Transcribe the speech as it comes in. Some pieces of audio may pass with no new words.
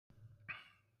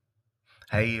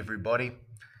Hey, everybody.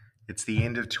 It's the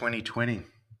end of 2020.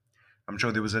 I'm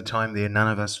sure there was a time there none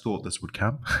of us thought this would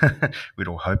come. We'd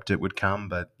all hoped it would come,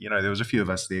 but there was a few of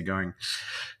us there going,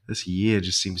 this year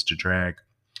just seems to drag.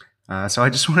 So I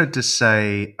just wanted to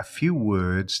say a few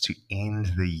words to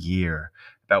end the year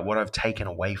about what I've taken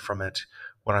away from it,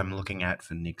 what I'm looking at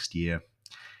for next year,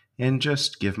 and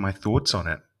just give my thoughts on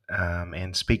it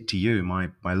and speak to you,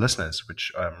 my listeners,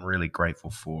 which I'm really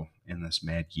grateful for in this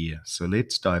mad year. So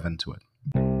let's dive into it.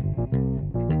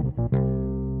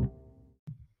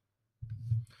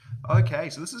 Okay,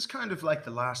 so this is kind of like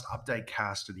the last update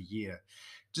cast of the year.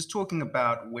 Just talking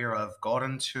about where I've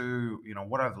gotten to,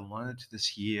 what I've learned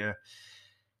this year,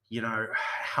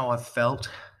 how I've felt,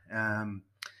 um,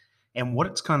 and what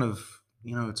it's kind of,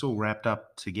 it's all wrapped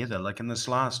up together. Like in this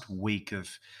last week of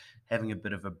having a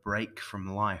bit of a break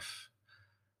from life,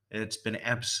 it's been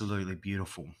absolutely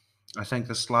beautiful. I think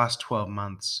this last 12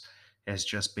 months has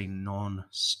just been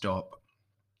non-stop.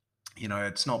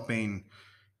 It's not been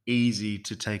easy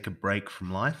to take a break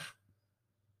from life.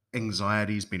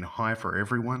 Anxiety's been high for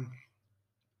everyone.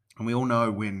 And we all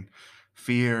know when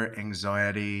fear,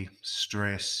 anxiety,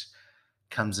 stress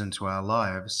comes into our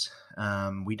lives,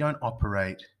 we don't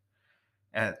operate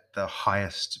at the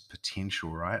highest potential,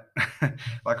 right?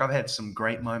 Like I've had some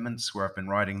great moments where I've been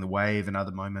riding the wave and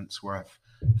other moments where I've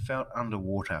felt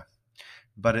underwater.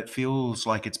 But it feels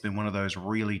like it's been one of those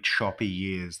really choppy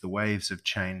years. The waves have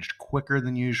changed quicker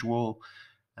than usual.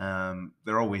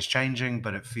 They're always changing,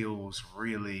 but it feels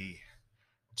really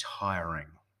tiring,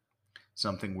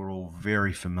 something we're all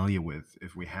very familiar with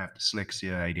if we have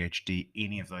dyslexia, ADHD,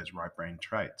 any of those right brain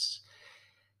traits.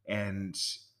 And,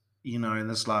 in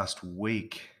this last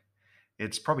week,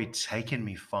 it's probably taken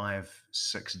me 5,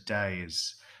 6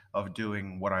 days of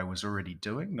doing what I was already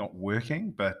doing, not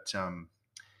working, but,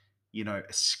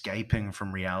 escaping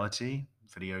from reality,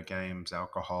 video games,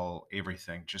 alcohol,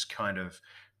 everything, just kind of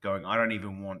going, I don't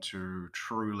even want to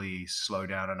truly slow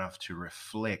down enough to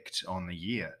reflect on the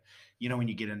year. When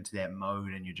you get into that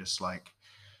mode and you're just like,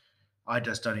 I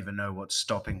just don't even know what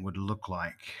stopping would look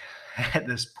like at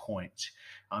this point.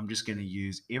 I'm just going to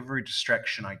use every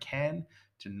distraction I can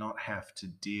to not have to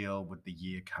deal with the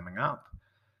year coming up,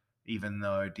 even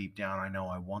though deep down I know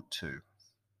I want to.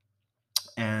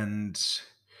 And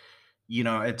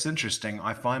it's interesting.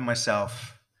 I find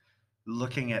myself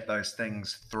looking at those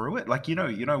things through it. Like,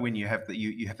 when you have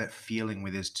you have that feeling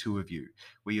where there's two of you,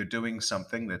 where you're doing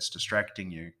something that's distracting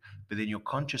you, but then your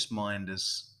conscious mind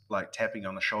is like tapping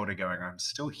on the shoulder going, I'm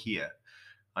still here.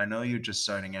 I know you're just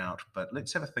zoning out, but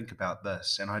let's have a think about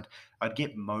this. And I'd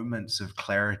get moments of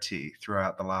clarity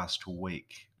throughout the last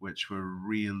week, which were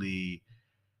really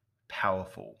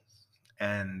powerful.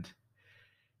 And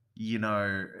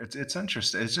it's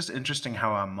interesting. It's just interesting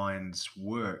how our minds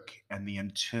work and the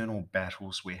internal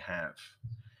battles we have.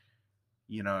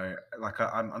 Like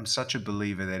I'm such a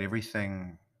believer that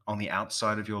everything on the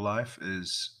outside of your life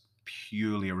is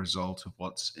purely a result of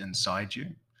what's inside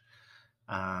you.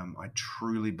 I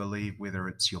truly believe whether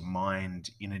it's your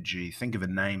mind, energy, think of a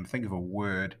name, think of a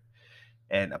word,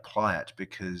 and apply it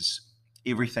because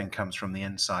everything comes from the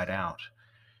inside out.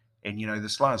 And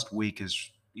this last week is,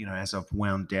 as I've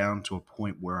wound down to a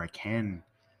point where I can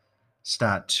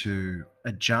start to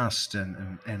adjust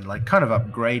and like kind of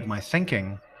upgrade my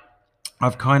thinking,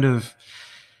 I've kind of,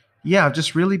 yeah, I've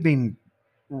just really been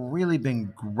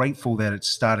grateful that it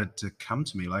started to come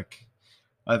to me. Like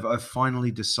I've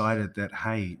finally decided that,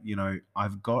 hey,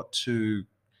 I've got to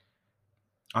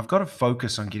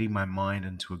focus on getting my mind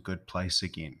into a good place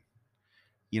again.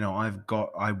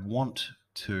 I want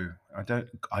to,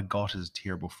 I got is a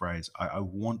terrible phrase. I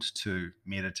want to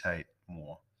meditate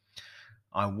more.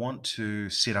 I want to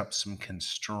set up some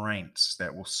constraints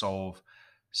that will solve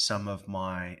some of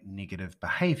my negative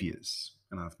behaviors.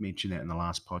 And I've mentioned that in the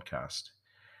last podcast.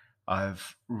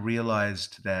 I've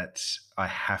realized that I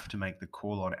have to make the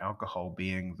call on alcohol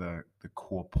being the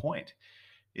core point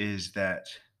is that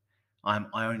I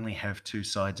only have two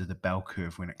sides of the bell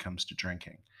curve when it comes to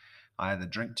drinking. I either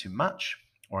drink too much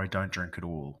or I don't drink at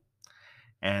all.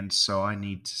 And so I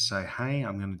need to say, hey,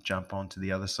 I'm going to jump onto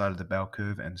the other side of the bell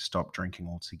curve and stop drinking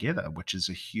altogether, which is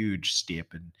a huge step.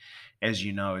 And as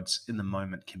you know, it's in the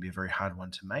moment can be a very hard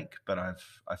one to make, but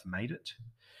I've made it.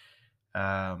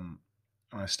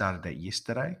 I started that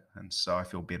yesterday, and so I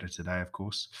feel better today, of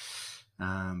course.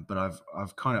 But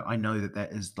I've kind of I know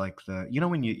that is like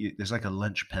when there's like a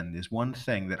linchpin. There's one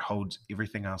thing that holds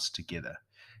everything else together,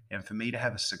 and for me to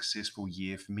have a successful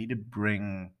year, for me to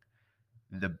bring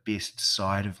the best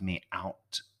side of me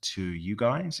out to you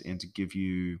guys and to give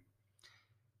you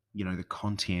the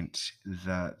content,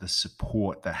 the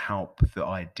support, the help, the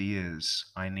ideas,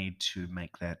 I need to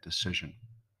make that decision.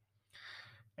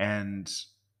 And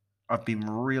I've been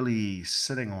really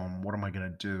sitting on what am I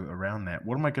going to do around that?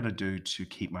 What am I going to do to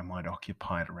keep my mind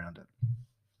occupied around it?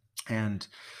 And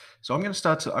so I'm going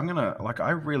to, like,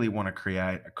 I really want to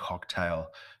create a cocktail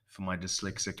for my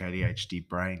dyslexic ADHD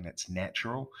brain that's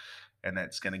natural and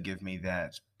that's going to give me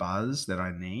that buzz that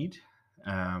I need,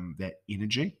 that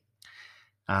energy.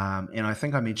 And I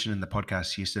think I mentioned in the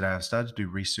podcast yesterday, I've started to do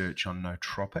research on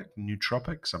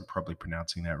nootropics. I'm probably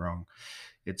pronouncing that wrong.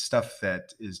 It's stuff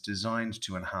that is designed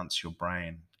to enhance your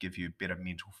brain, give you better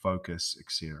mental focus,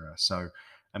 etc. So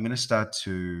I'm going to start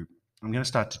to I'm going to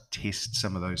start to test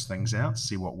some of those things out,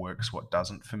 see what works, what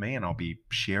doesn't for me, and I'll be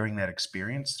sharing that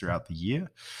experience throughout the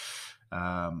year.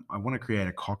 I want to create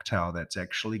a cocktail that's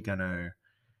actually going to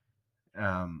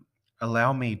um,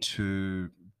 allow me to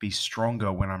be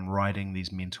stronger when I'm riding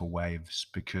these mental waves,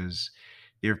 because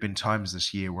there have been times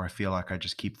this year where I feel like I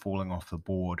just keep falling off the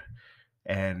board,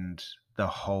 and the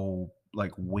whole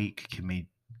like week can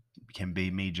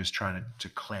be me just trying to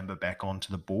clamber back onto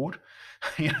the board.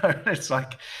 It's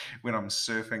like when I'm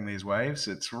surfing these waves,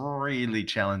 it's really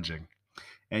challenging.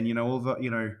 And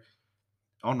although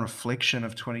on reflection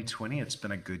of 2020, it's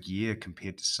been a good year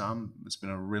compared to some. It's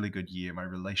been a really good year. My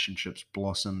relationships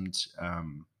blossomed. I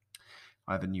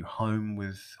have a new home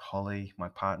with Holly, my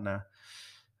partner.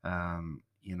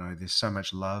 There's so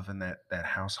much love in that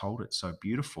household. It's so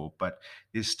beautiful. But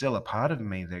there's still a part of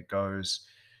me that goes,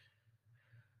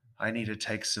 I need to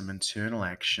take some internal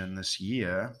action this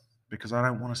year because I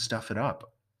don't want to stuff it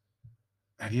up.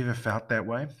 Have you ever felt that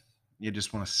way? You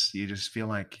just feel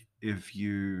like if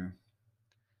you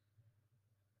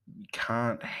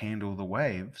can't handle the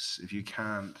waves, if you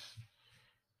can't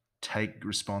take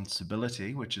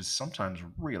responsibility, which is sometimes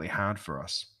really hard for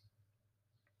us,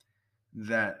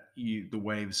 that the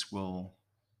waves will,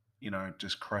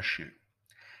 just crush you.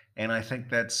 And I think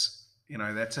that's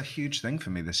a huge thing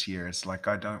for me this year. It's like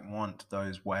I don't want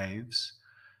those waves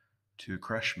to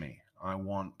crush me. I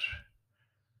want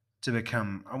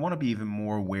to be even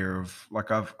more aware of,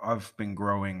 like, I've been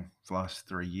growing for the last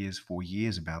 3 years, 4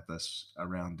 years about this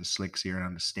around dyslexia and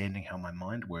understanding how my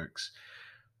mind works.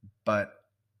 But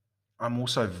I'm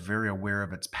also very aware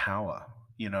of its power,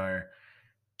 you know,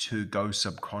 to go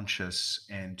subconscious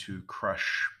and to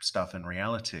crush stuff in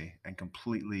reality and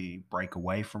completely break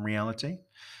away from reality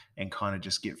and kind of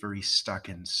just get very stuck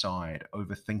inside,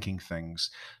 overthinking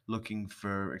things, looking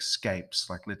for escapes.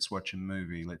 Like, let's watch a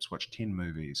movie, let's watch 10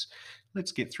 movies,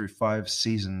 let's get through 5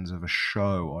 seasons of a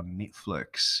show on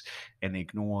Netflix and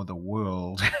ignore the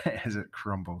world as it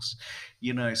crumbles.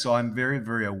 So I'm very,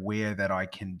 very aware that I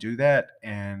can do that.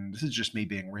 And this is just me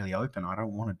being really open. I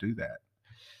don't want to do that.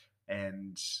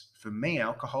 And for me,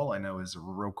 alcohol, I know, is a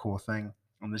real core thing.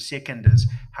 And the second is,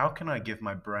 how can I give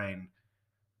my brain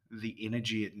the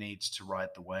energy it needs to ride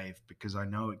the wave? Because I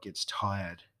know it gets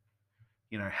tired.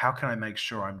 How can I make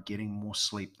sure I'm getting more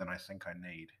sleep than I think I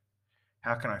need?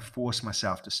 How can I force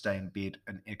myself to stay in bed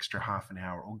an extra half an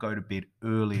hour or go to bed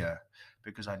earlier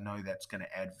because I know that's going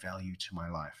to add value to my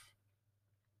life?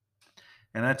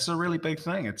 And that's a really big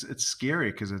thing. It's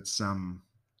scary because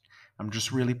I'm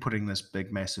just really putting this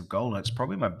big massive goal. And it's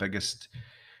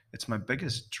my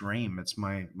biggest dream. It's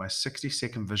my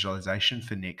 60-second visualization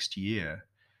for next year.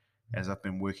 As I've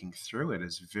been working through it,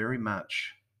 is very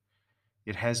much,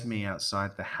 it has me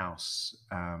outside the house,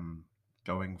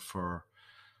 going for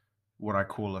what I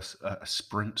call a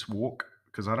sprint walk,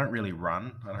 because I don't really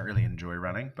run. I don't really enjoy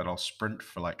running, but I'll sprint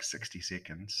for like 60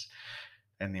 seconds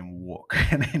and then walk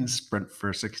and then sprint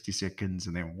for 60 seconds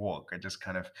and then walk. I just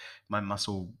kind of, my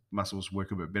muscles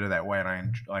work a bit better that way, and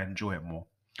I enjoy it more.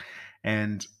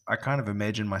 And I kind of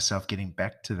imagine myself getting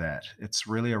back to that. It's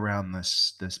really around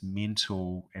this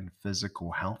mental and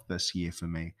physical health this year for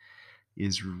me,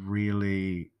 is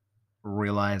really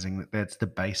realizing that that's the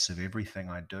base of everything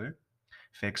I do. It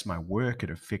affects my work,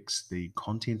 it affects the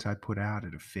content I put out,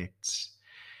 it affects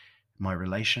my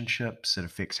relationships, it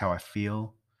affects how I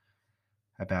feel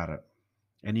about it.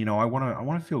 And I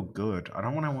want to feel good. I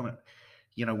don't want to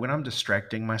when I'm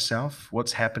distracting myself,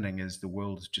 what's happening is the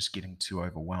world is just getting too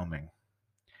overwhelming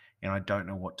and I don't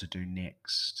know what to do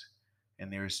next.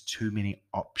 And there is too many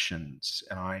options.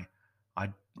 And I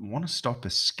want to stop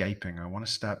escaping. I want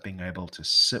to start being able to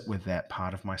sit with that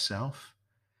part of myself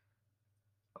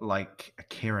like a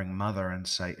caring mother and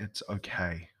say, it's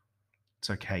okay. It's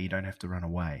okay. You don't have to run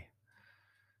away.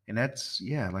 And that's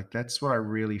what I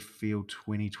really feel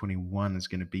 2021 is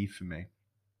going to be for me.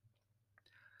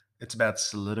 It's about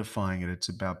solidifying it. It's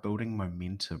about building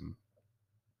momentum.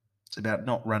 It's about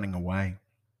not running away.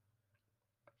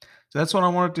 So that's what I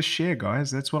wanted to share, guys.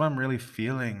 That's what I'm really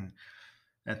feeling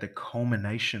at the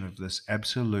culmination of this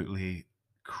absolutely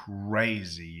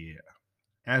crazy year.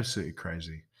 Absolutely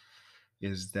crazy.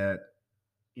 Is that,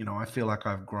 I feel like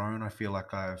I've grown. I feel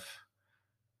like I've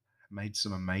made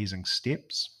some amazing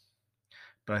steps.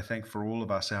 But I think for all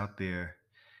of us out there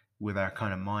with our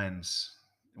kind of minds,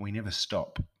 we never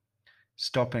stop.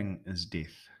 Stopping is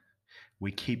death.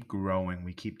 We keep growing,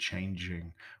 we keep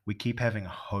changing, we keep having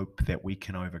hope that we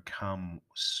can overcome,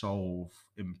 solve,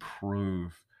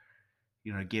 improve,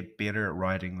 get better at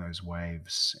riding those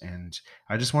waves. And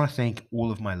I just want to thank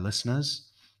all of my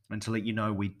listeners and to let you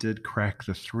know we did crack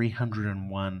the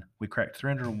 301, we cracked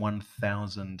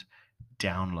 301,000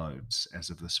 downloads as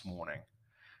of this morning,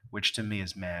 which to me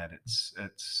is mad.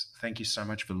 It's thank you so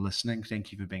much for listening.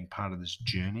 Thank you for being part of this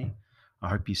journey. I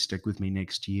hope you stick with me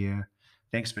next year.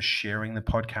 Thanks for sharing the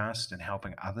podcast and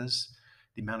helping others.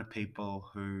 The amount of people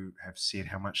who have said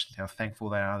how thankful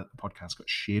they are that the podcast got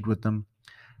shared with them.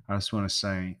 I just want to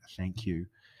say thank you.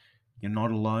 You're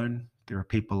not alone. There are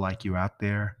people like you out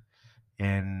there.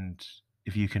 And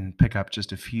if you can pick up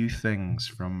just a few things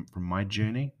from my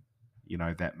journey,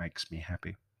 that makes me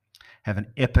happy. Have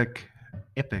an epic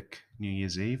New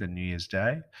Year's Eve and New Year's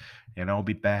Day. And I'll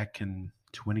be back in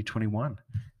 2021.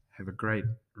 Have a great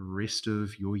rest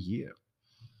of your year.